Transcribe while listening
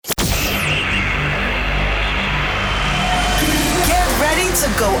to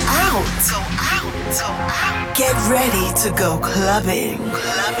go out. Get ready to go clubbing.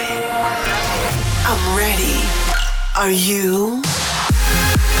 I'm ready. Are you?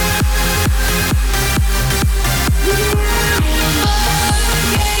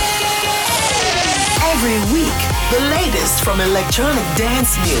 Every week, the latest from electronic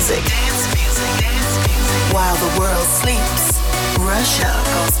dance music. While the world sleeps, Russia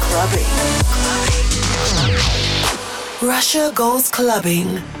goes clubbing. Russia goes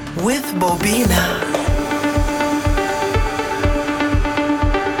clubbing with Bobina.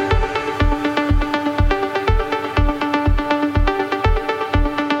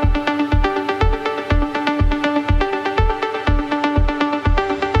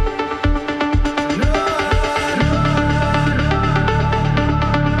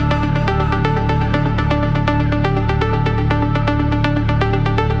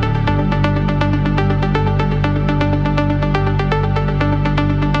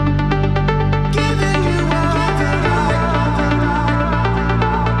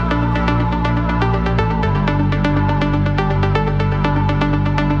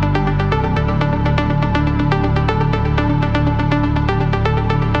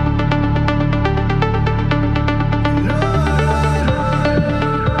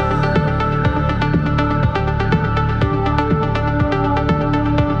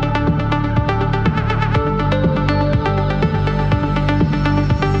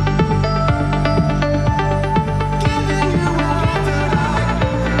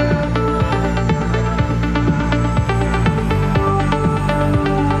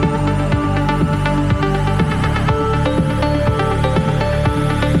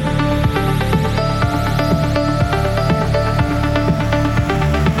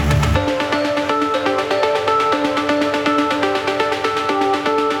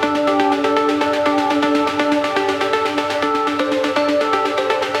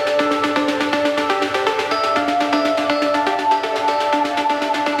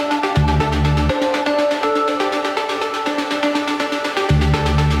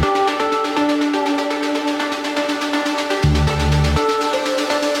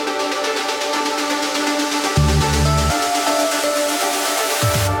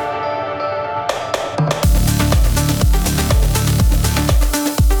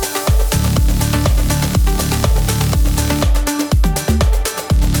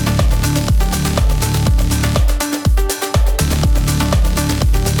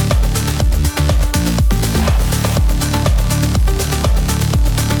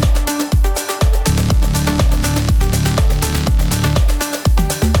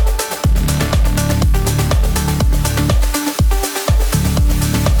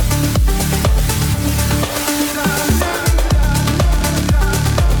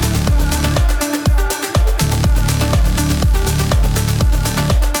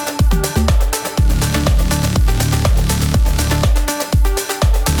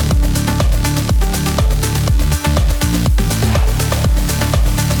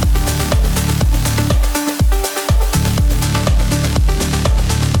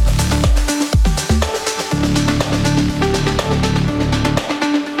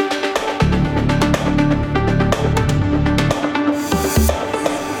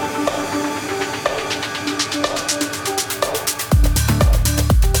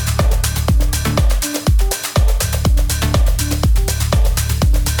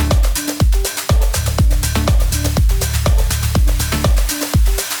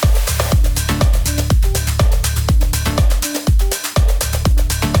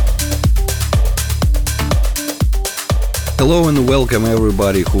 Hello and welcome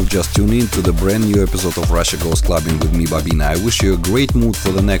everybody who just tuned in to the brand new episode of Russia Goes Clubbing with me, Bobina. I wish you a great mood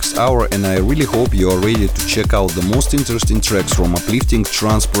for the next hour, and I really hope you are ready to check out the most interesting tracks from uplifting,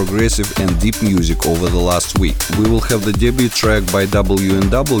 trance, progressive and deep music over the last week. We will have the debut track by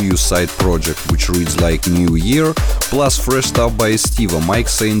W&W Side Project, which reads like New Year, plus fresh stuff by Estiva, Mike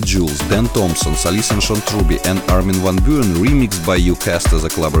St. Jules, Dan Thompson, Salis and Truby and Armin van Buuren, remixed by UCast as a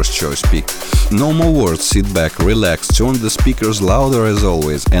Clubber's Choice pick. No more words, sit back, relax, turn the speakers louder as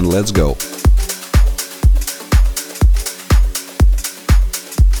always, and let's go.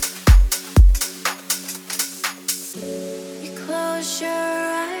 You close your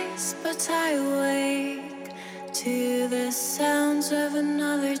eyes, but I awake to the sounds of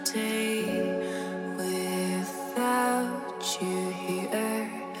another day without you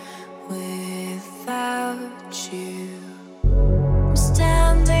here, without you. I'm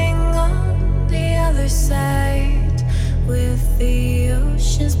standing on the other side with the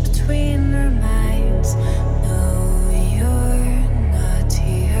oceans between our minds. No, you're not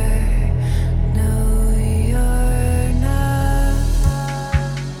here. No, you're not.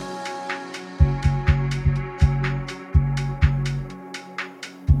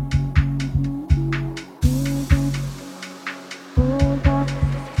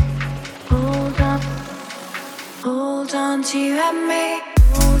 on to you and me.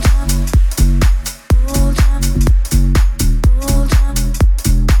 Hold on, hold on, hold on,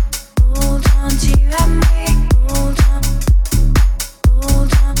 hold on to you and me. Hold on,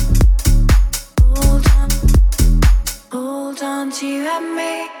 hold on, hold on, hold on to you and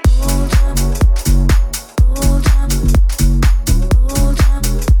me. Hold on, hold on, hold on,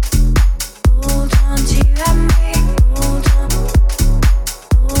 hold on to you and me. Hold on,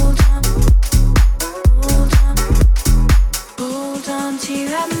 hold on, hold on, hold on to you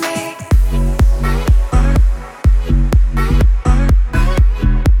and me.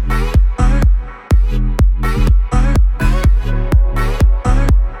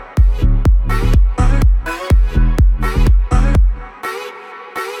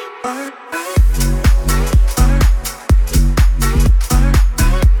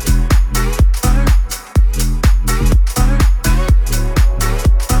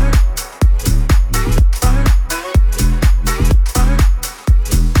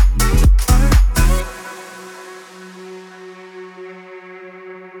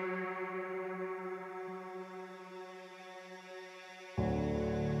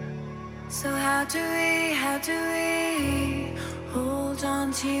 So how do we hold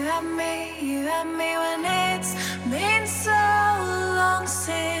on to you and me when it's been so long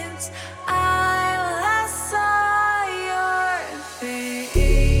since I last saw your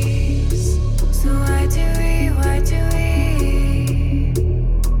face? So why do we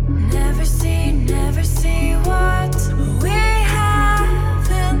never see what we have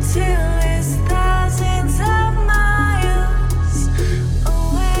until it's thousands of miles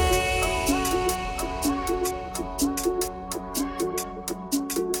away?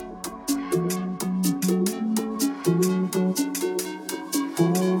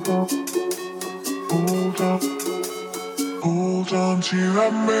 Hold on to you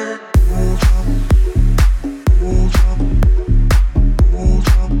and me. Hold on, hold on, hold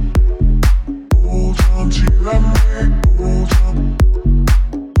on, hold on to you and me. Hold on,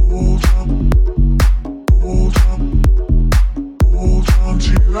 hold on, hold on, hold on to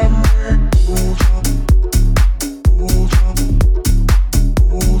you and me. Hold on, hold on,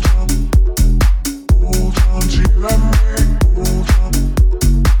 hold on, hold on to you and me. Hold on,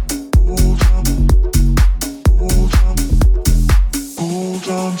 hold on, hold on, hold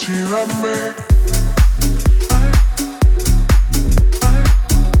on to you and me.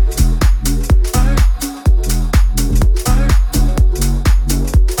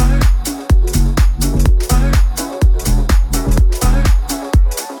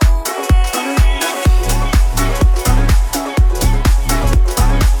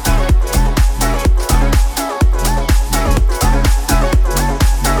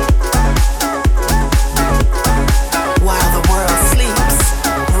 While the world sleeps,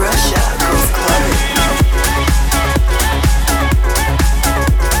 Russia goes clubbing.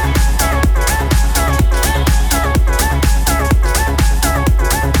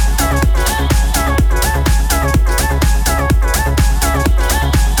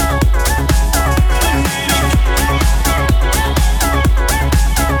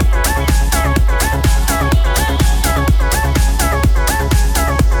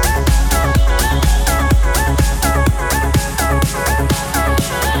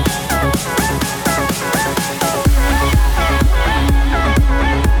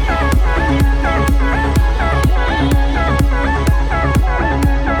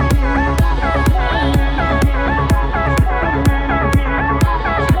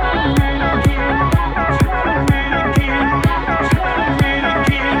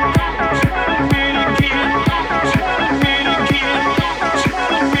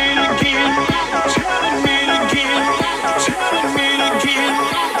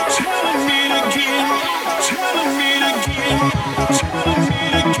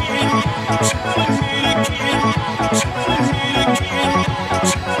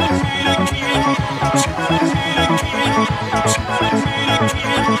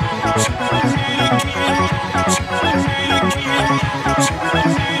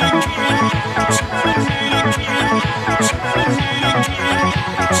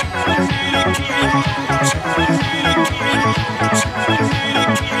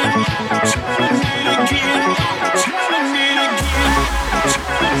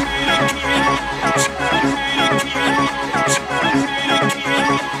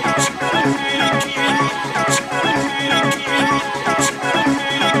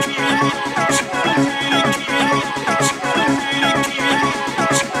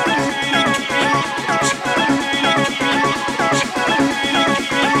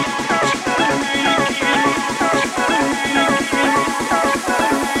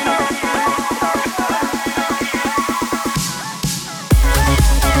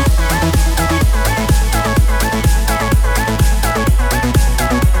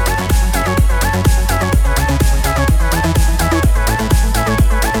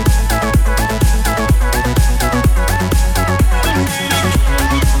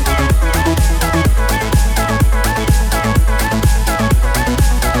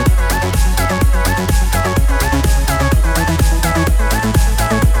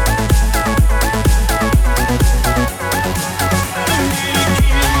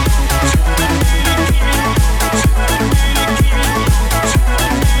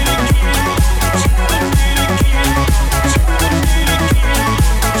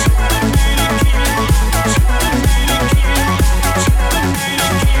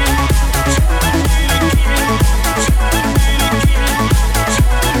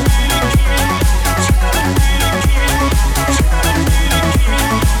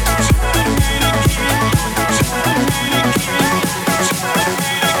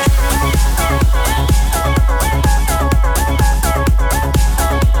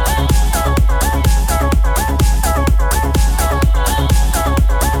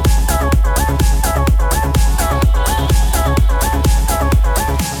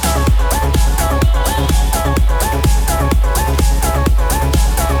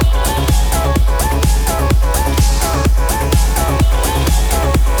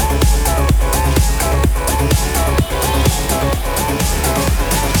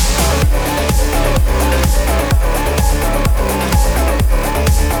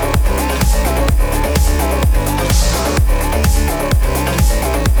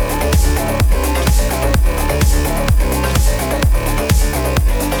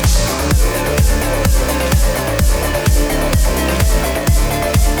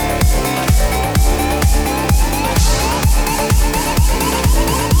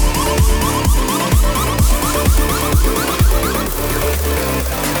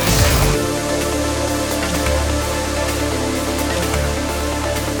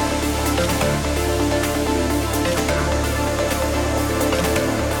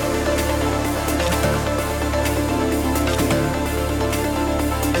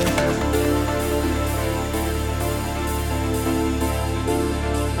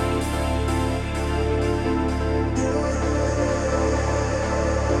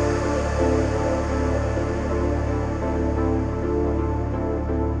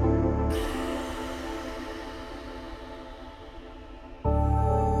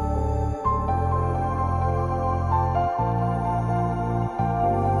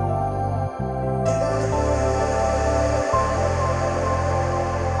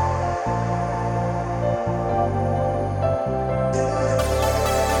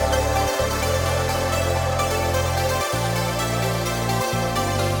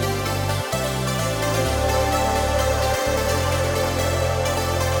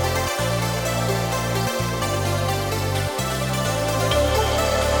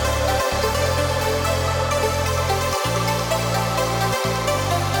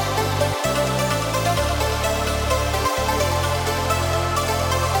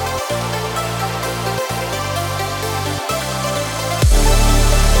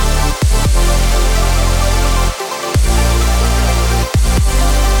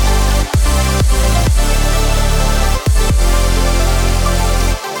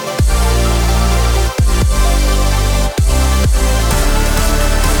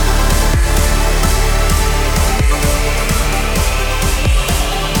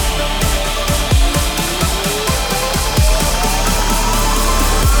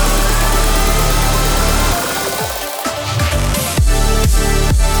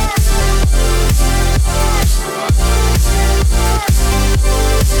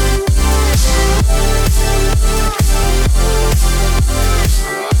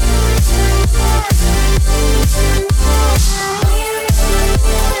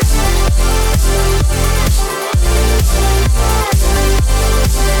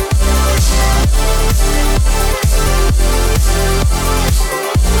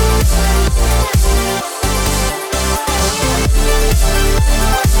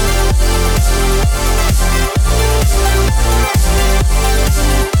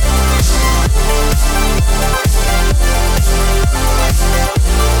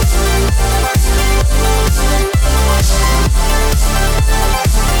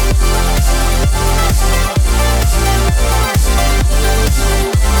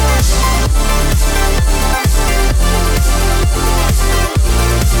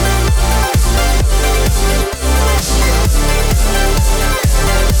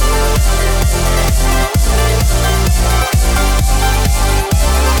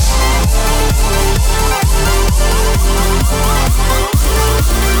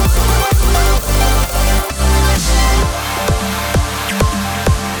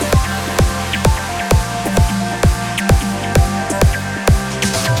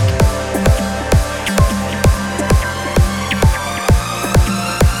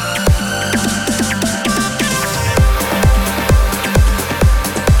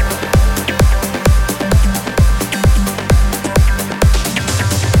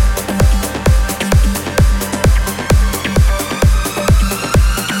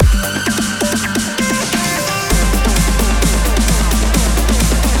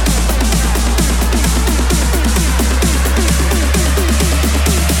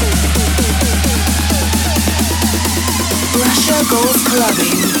 Goes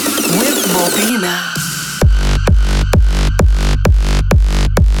Clubbing with Bobina.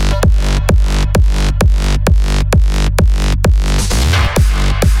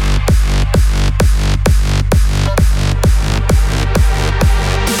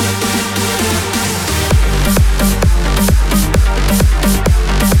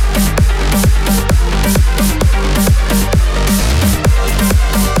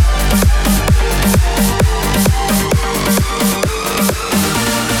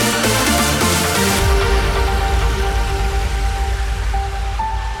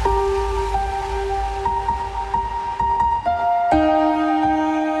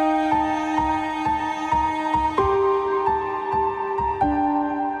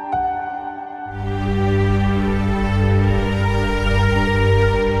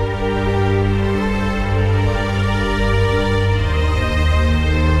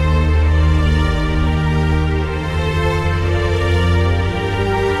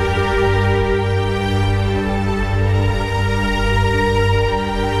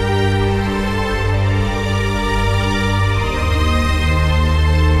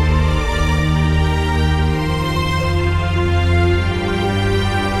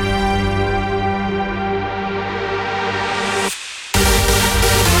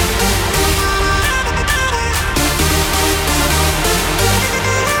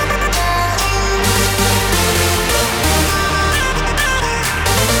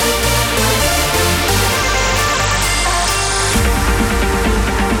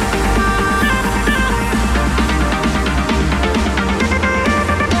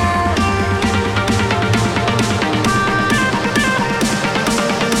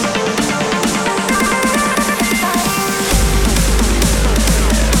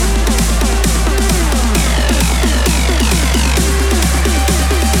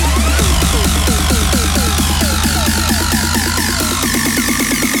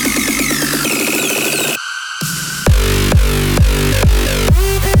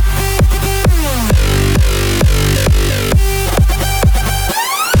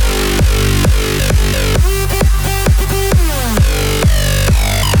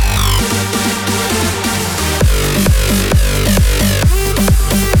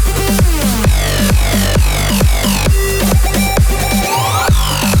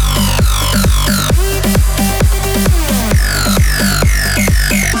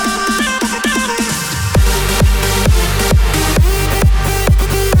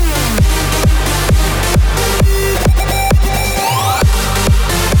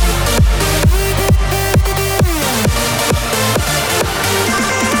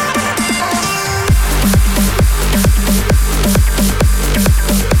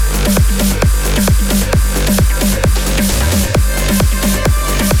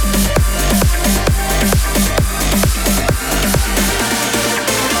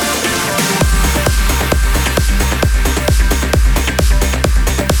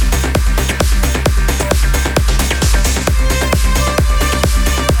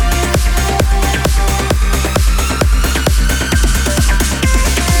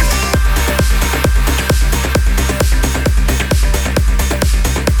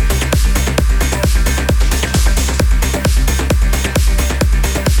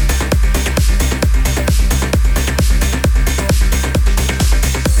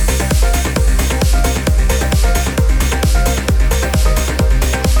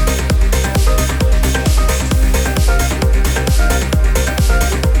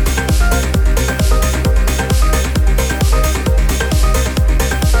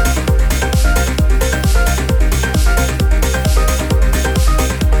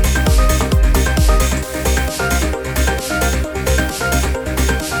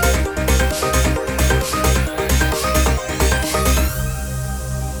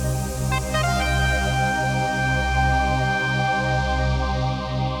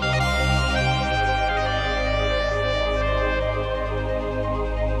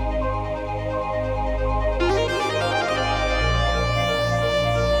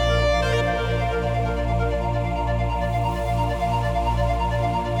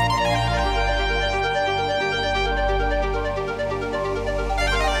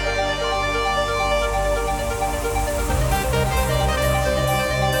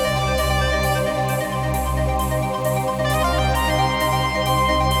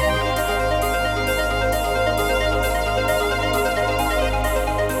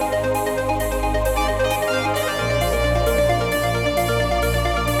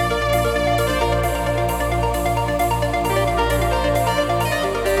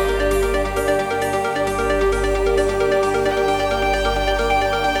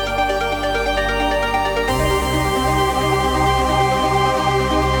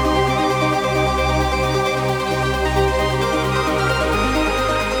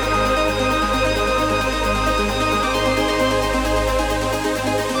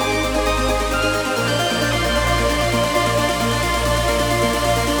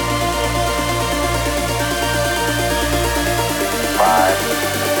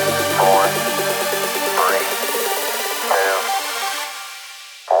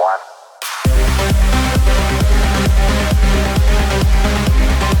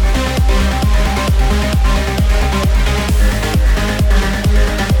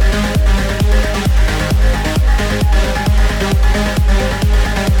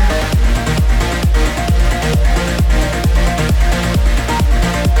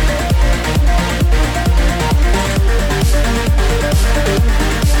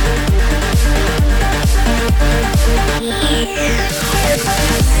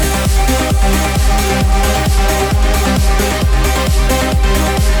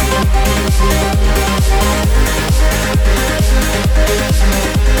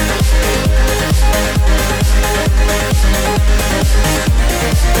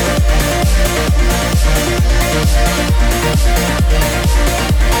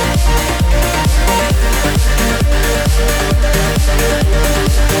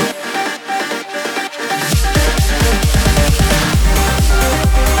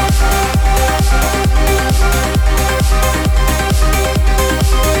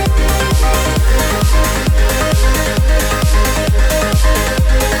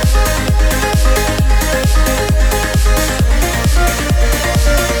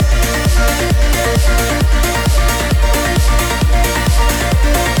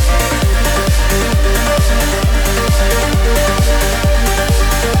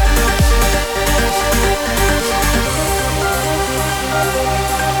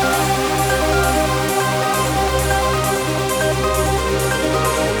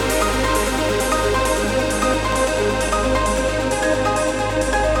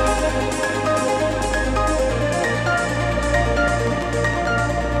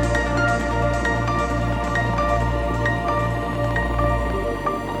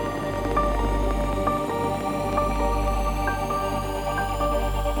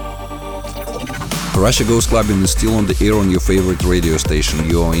 Russia Goes Clubbing is still on the air on your favorite radio station.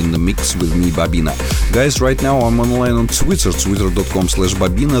 You're in the mix with me, Bobina. Guys, right now I'm online on Twitter,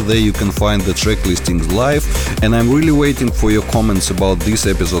 twitter.com/Bobina. There you can find the track listings live, and I'm really waiting for your comments about this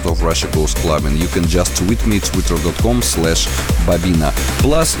episode of Russia Goes Clubbing. You can just tweet me, twitter.com/Bobina.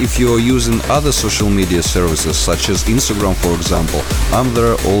 Plus, if you're using other social media services such as Instagram, for example, I'm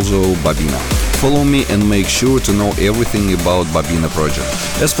there also, Bobina. Follow me and make sure to know everything about Bobina project.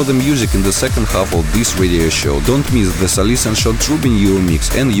 As for the music in the second half of this radio show, don't miss the Salis and Sean Trubin Euromix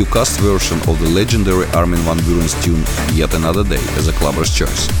and Ucast version of the legendary Armin van Buuren's tune Yet Another Day as a clubber's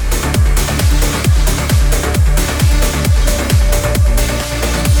choice.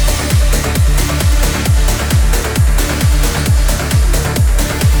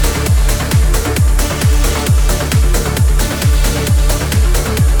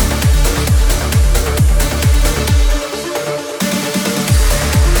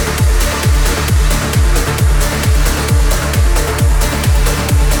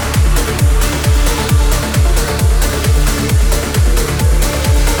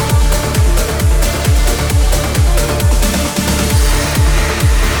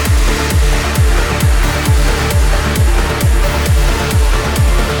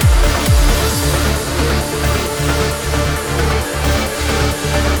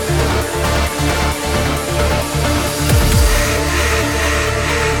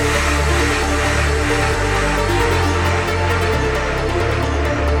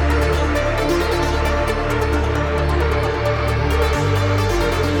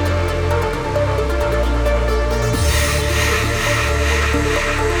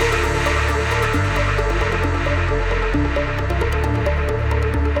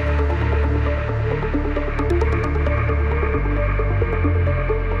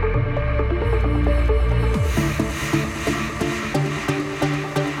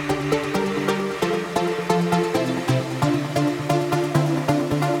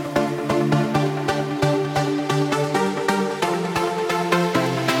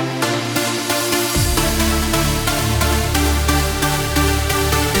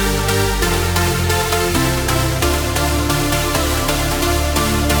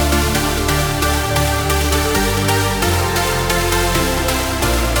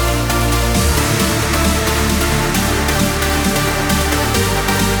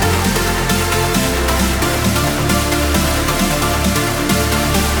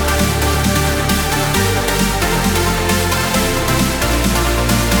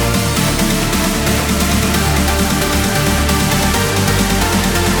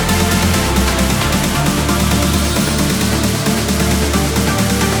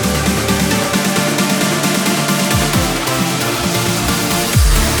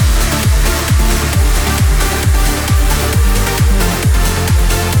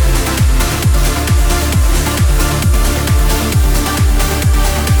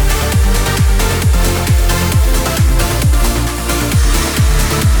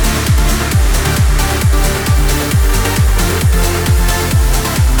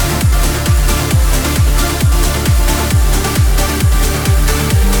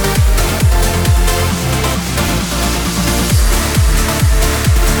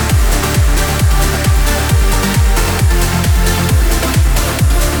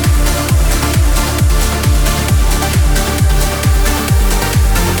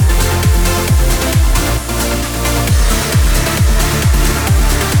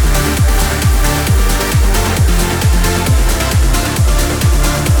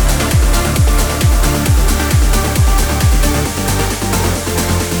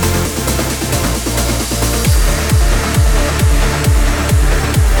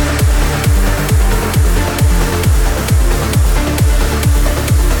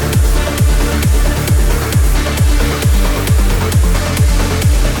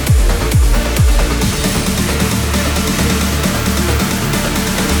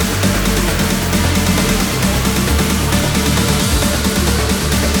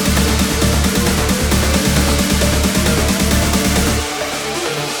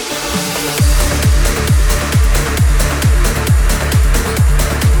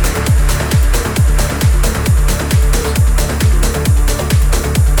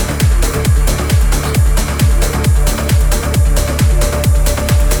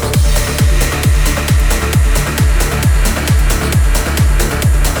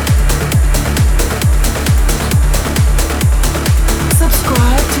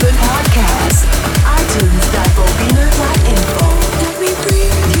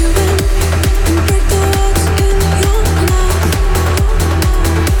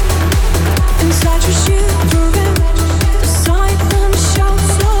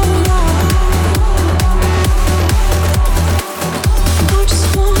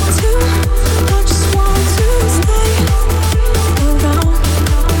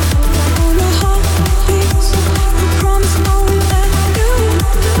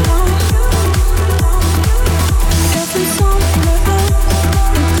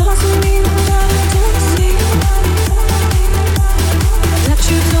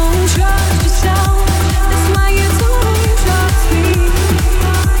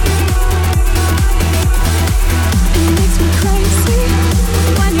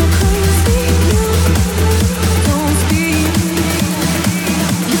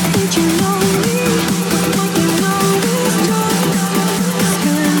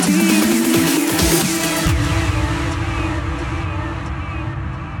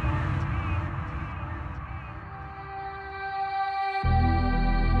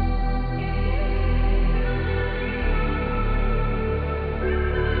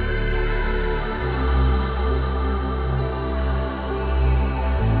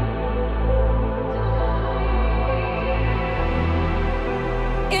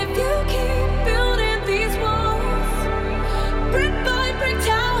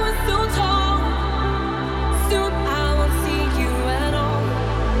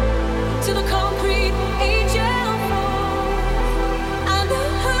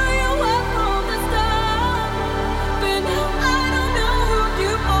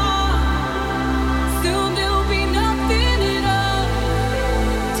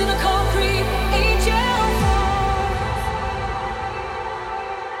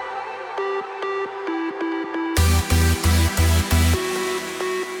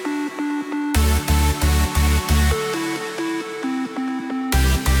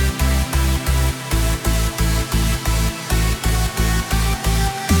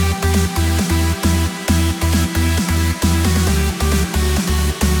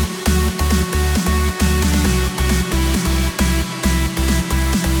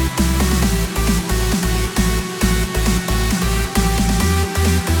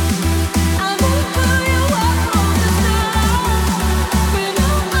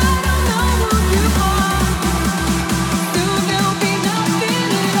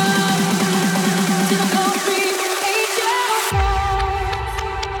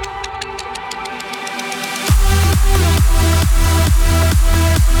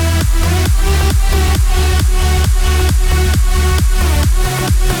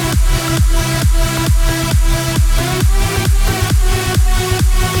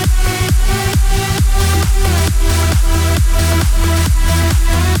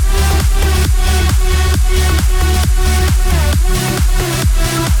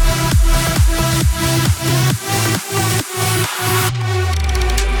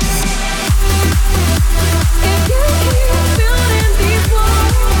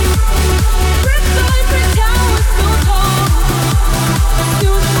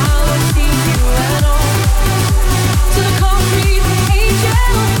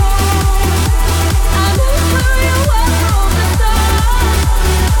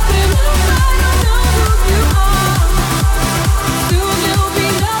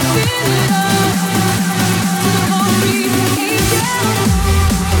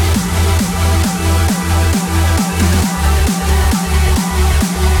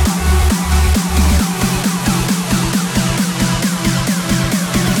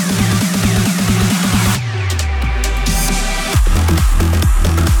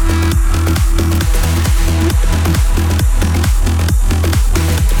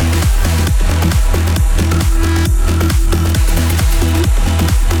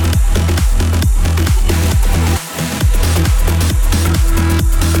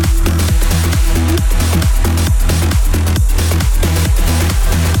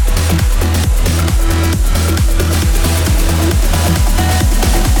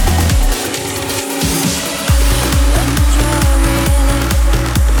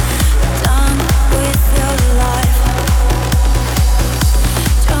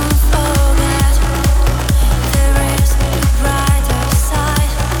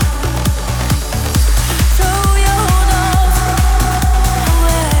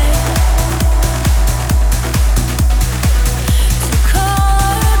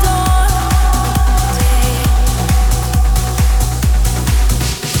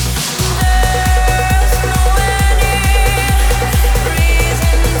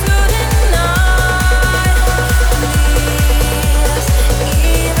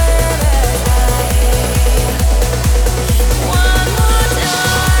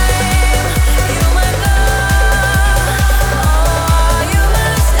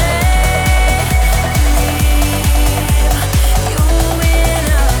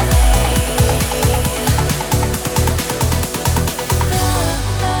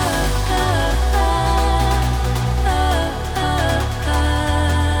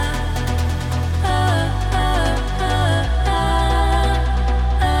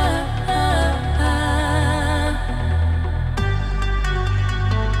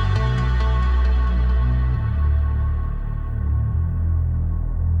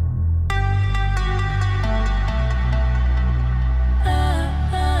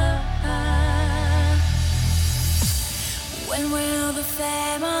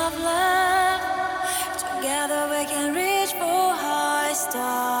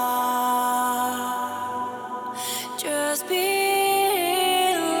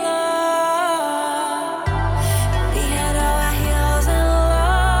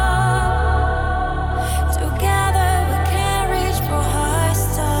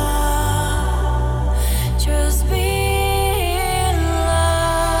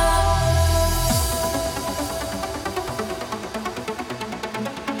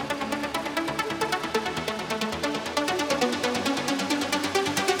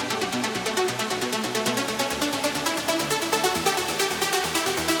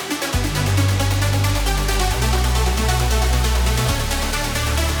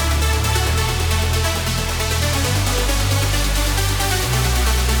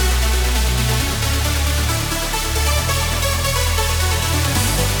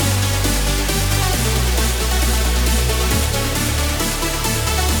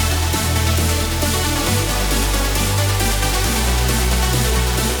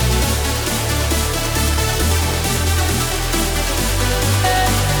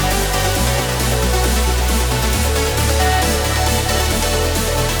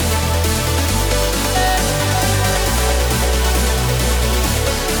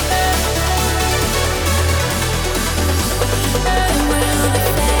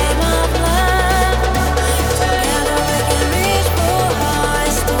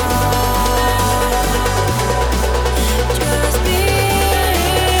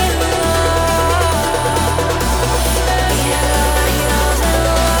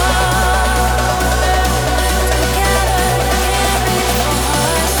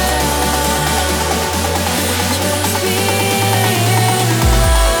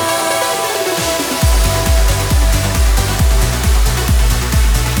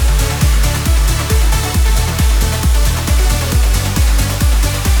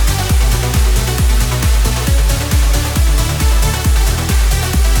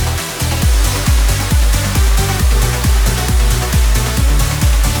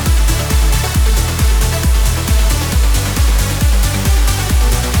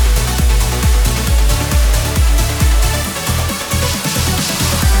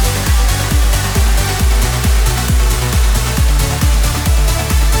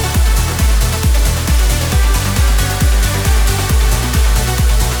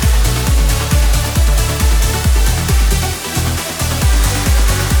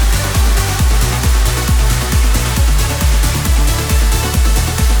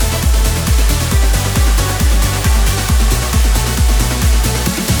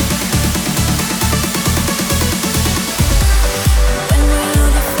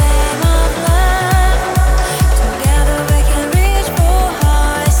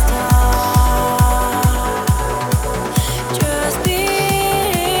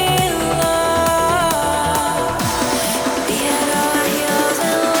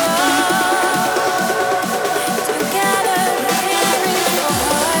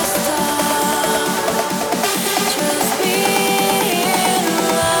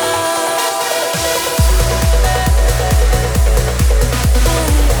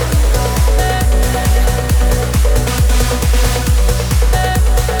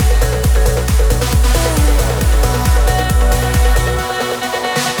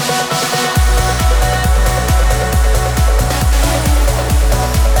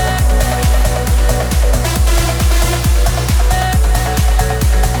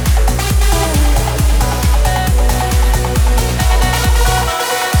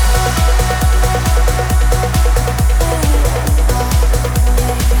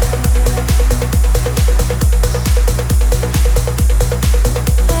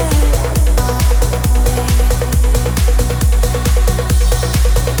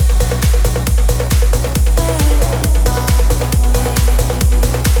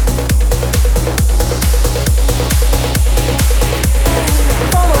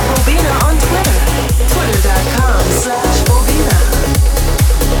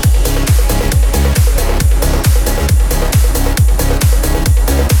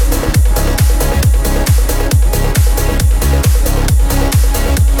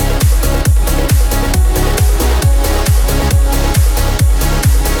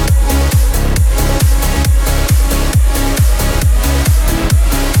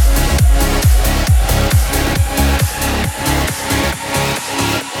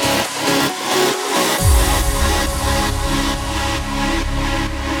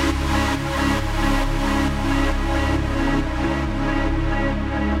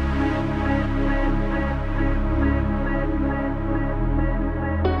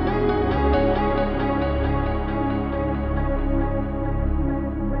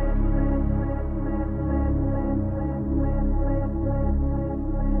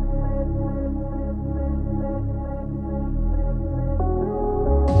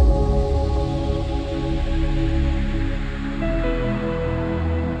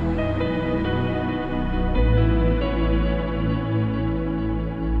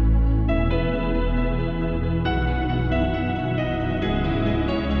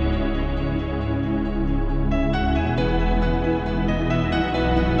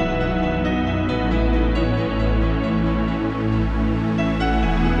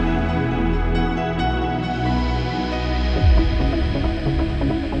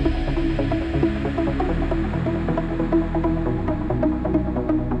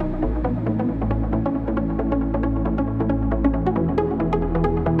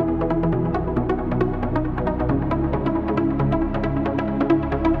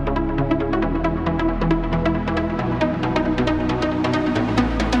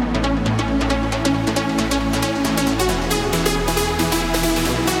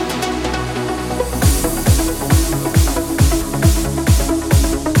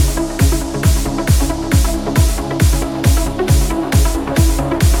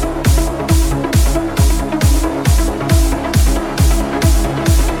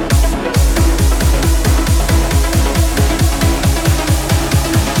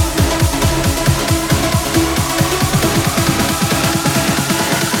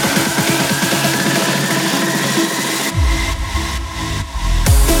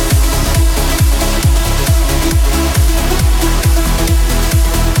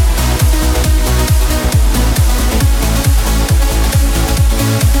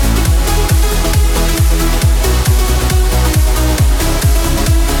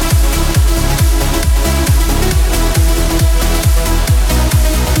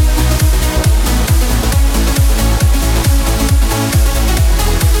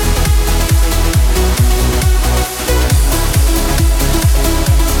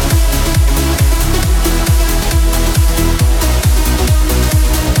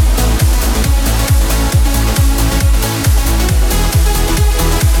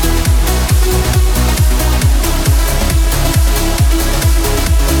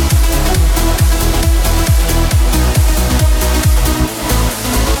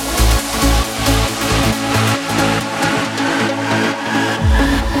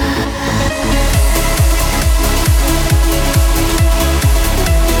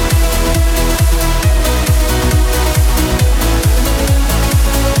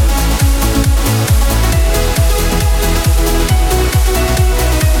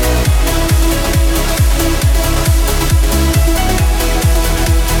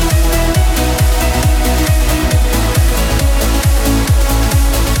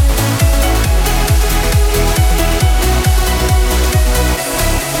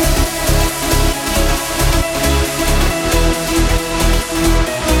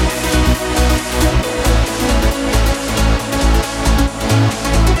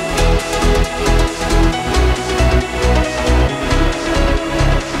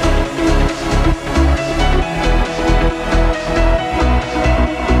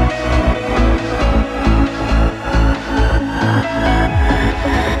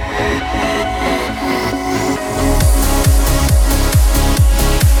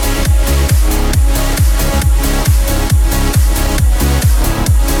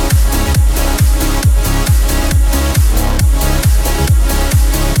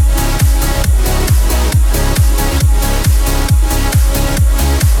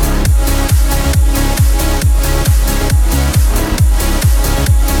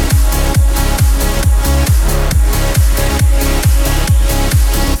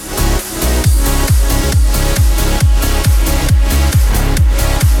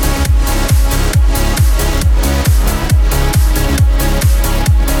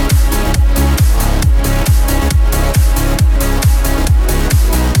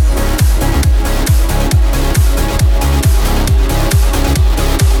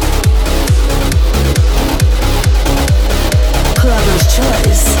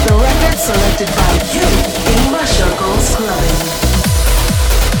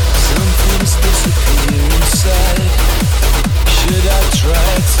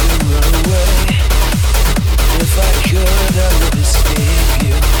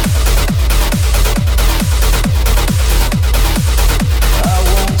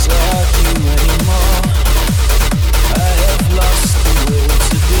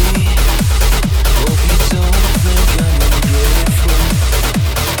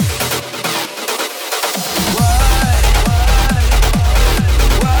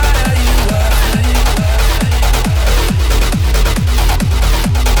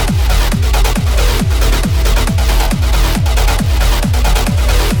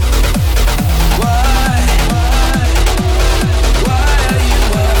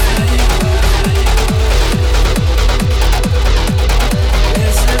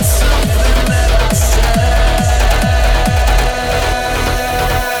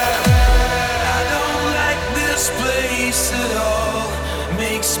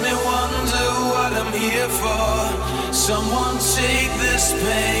 this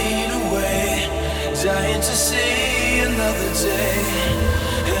pain away, dying to see another day.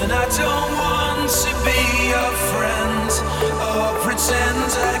 And I don't want to be your friend or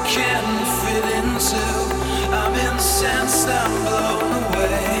pretend I can fit into. I'm incensed, I'm blown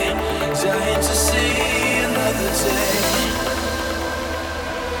away, dying to see another day.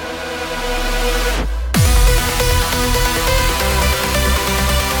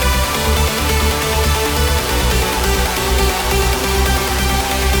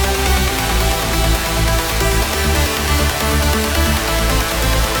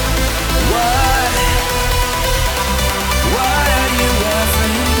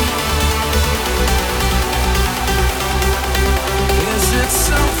 Is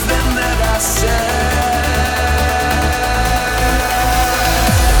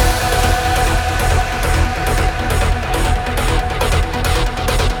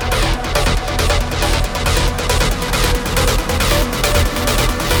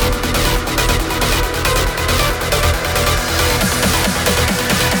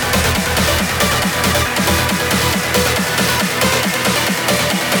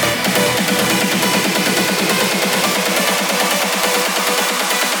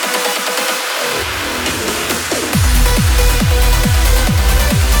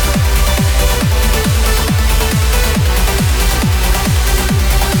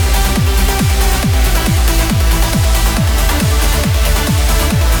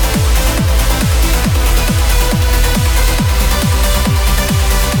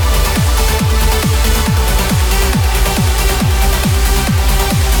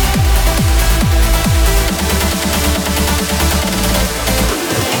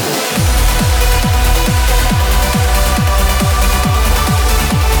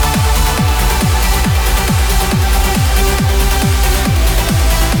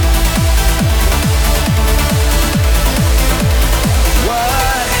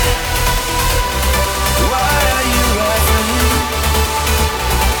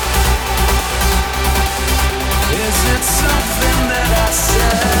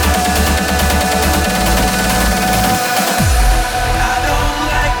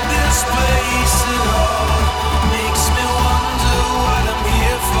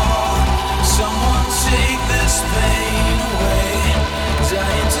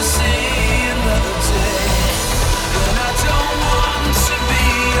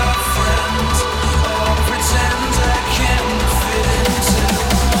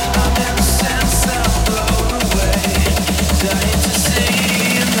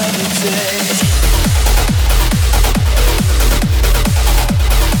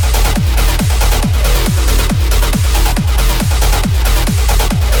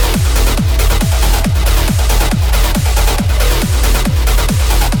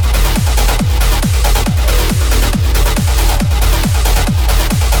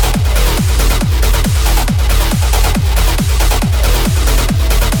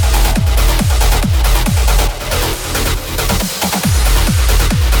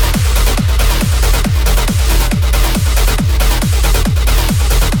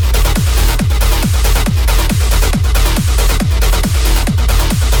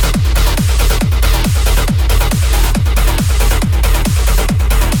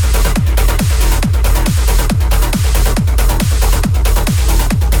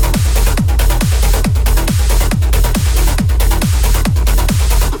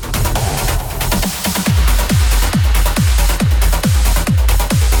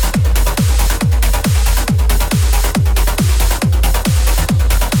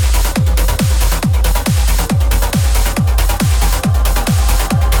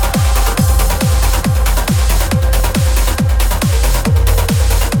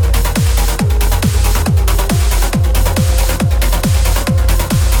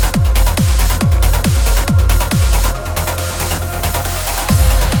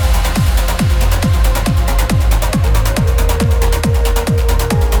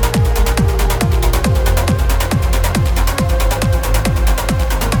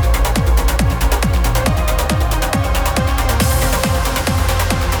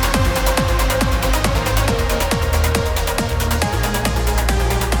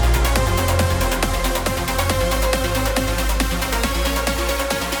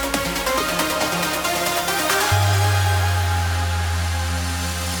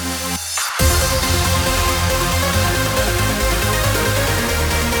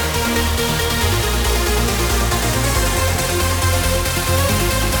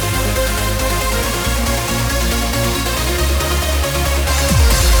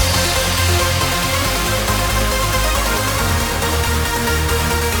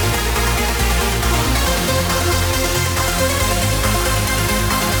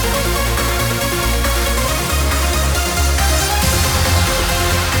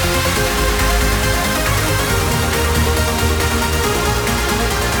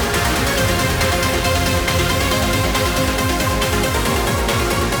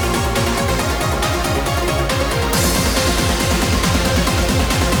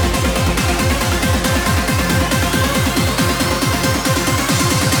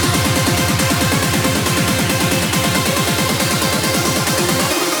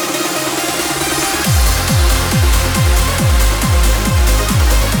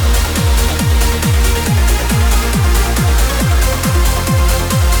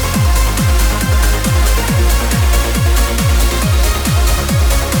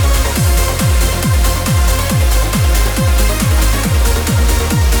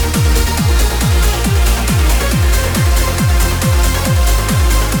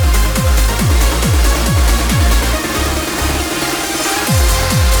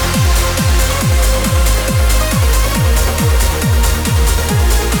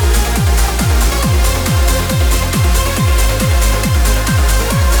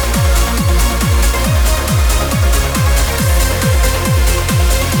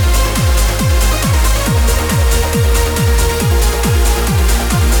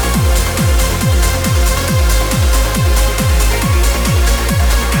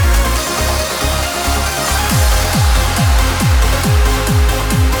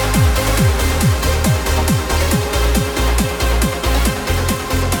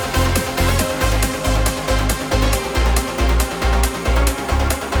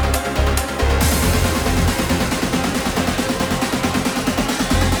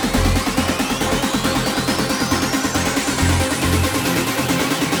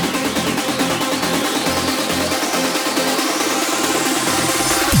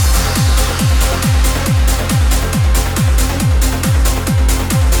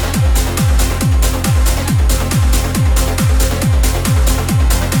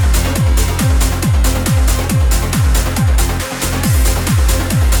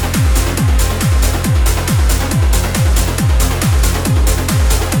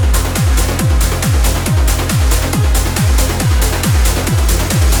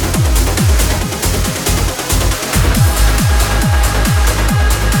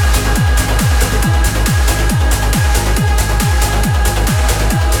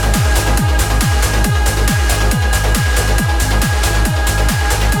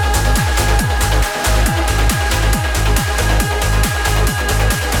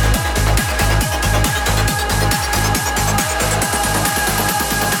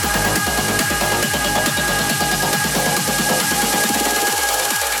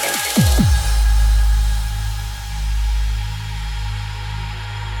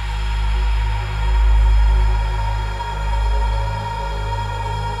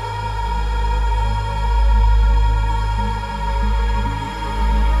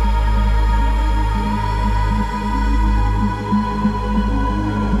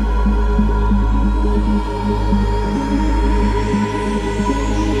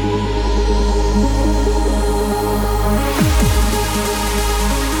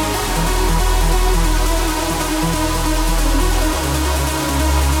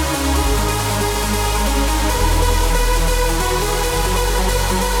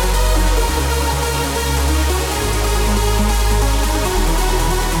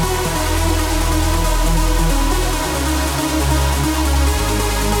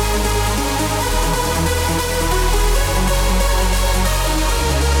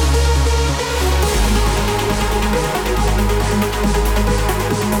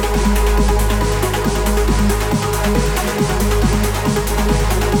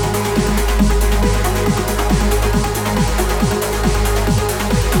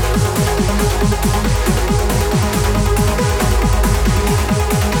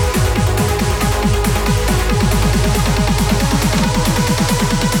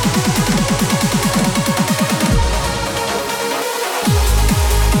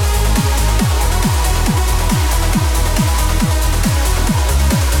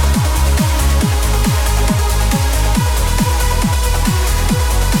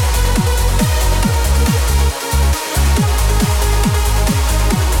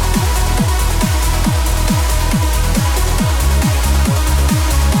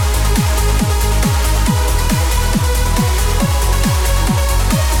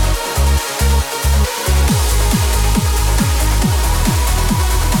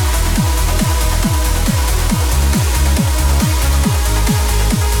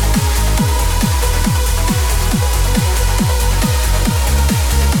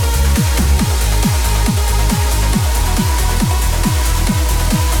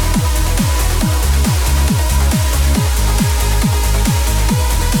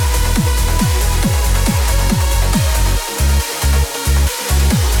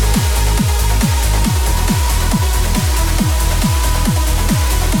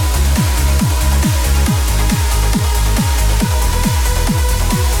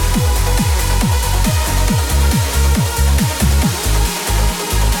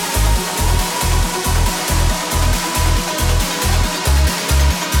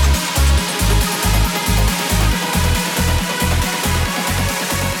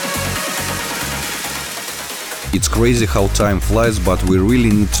It's crazy how time flies, but we really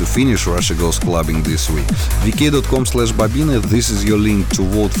need to finish Russia Goes Clubbing this week. vk.com/Bobina, this is your link to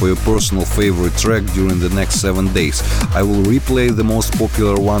vote for your personal favorite track during the next 7 days. I will replay the most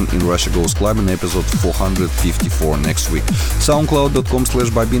popular one in Russia Goes Clubbing episode 454 next week.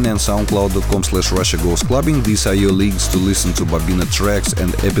 soundcloud.com/Bobina and soundcloud.com/Russia Goes Clubbing. These are your links to listen to Bobina tracks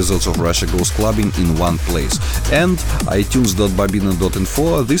and episodes of Russia Goes Clubbing in one place. And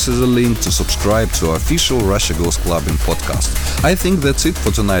itunes.bobina.info, this is a link to subscribe to our official Russia Goes Clubbing podcast. I think that's it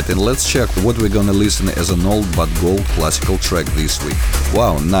for tonight, and let's check what we're gonna listen as an old but gold classical track this week.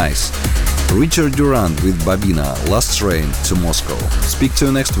 Wow, nice. Richard Durand with Bobina, Last Train to Moscow. Speak to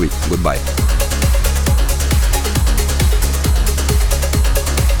you next week. Goodbye.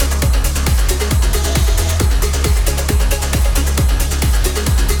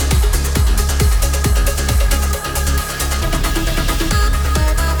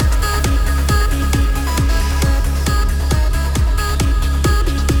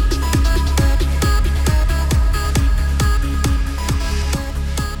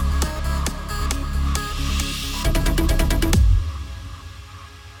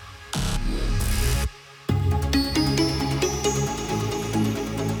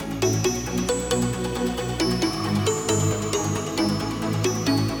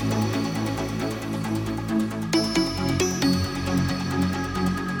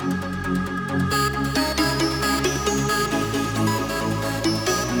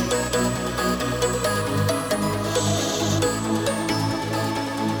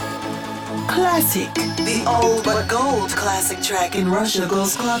 Classic, the old but gold classic track in Russia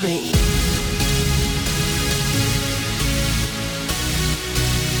Goes Clubbing.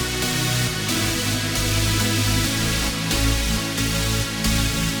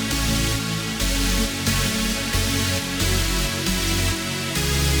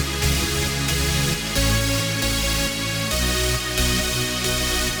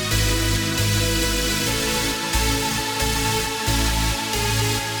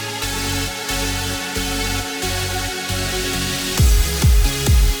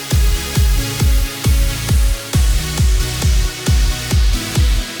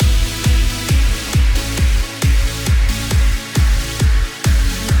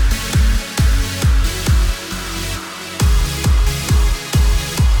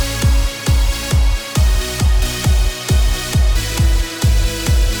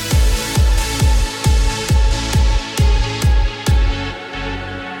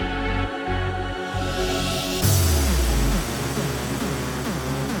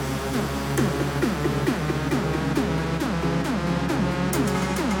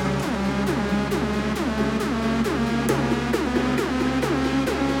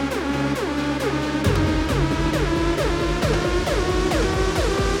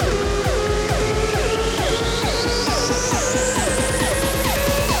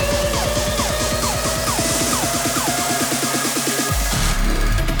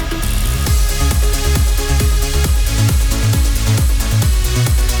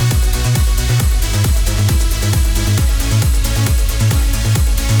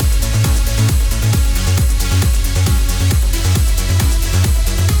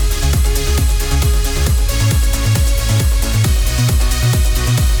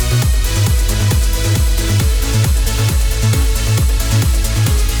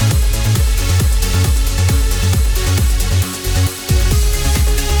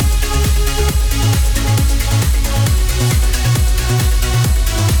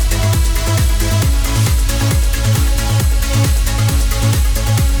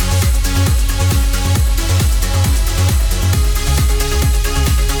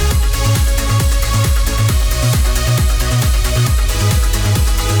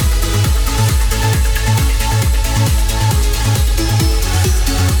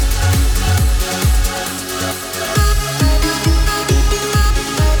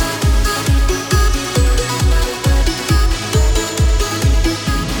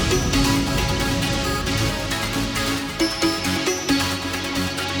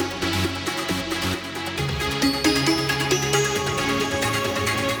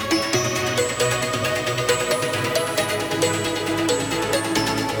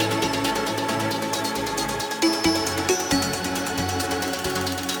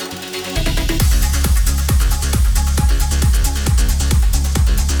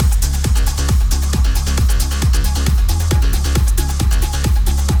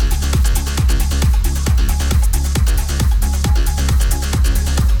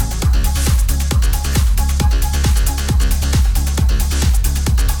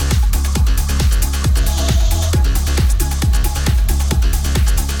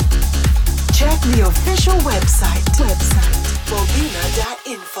 the official website.